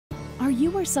Are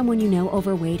you or someone you know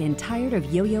overweight and tired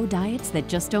of yo-yo diets that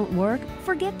just don't work?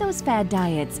 Forget those fad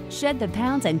diets. Shed the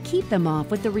pounds and keep them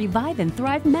off with the Revive and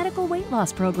Thrive Medical Weight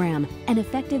Loss Program, an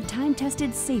effective,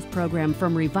 time-tested, safe program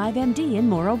from Revive MD in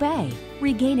Morro Bay.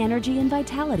 Regain energy and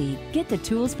vitality. Get the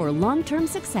tools for long-term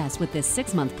success with this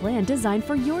 6-month plan designed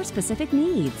for your specific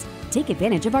needs. Take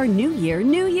advantage of our New Year,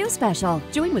 New You special.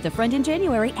 Join with a friend in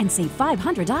January and save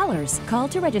 $500. Call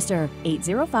to register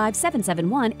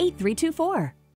 805-771-8324.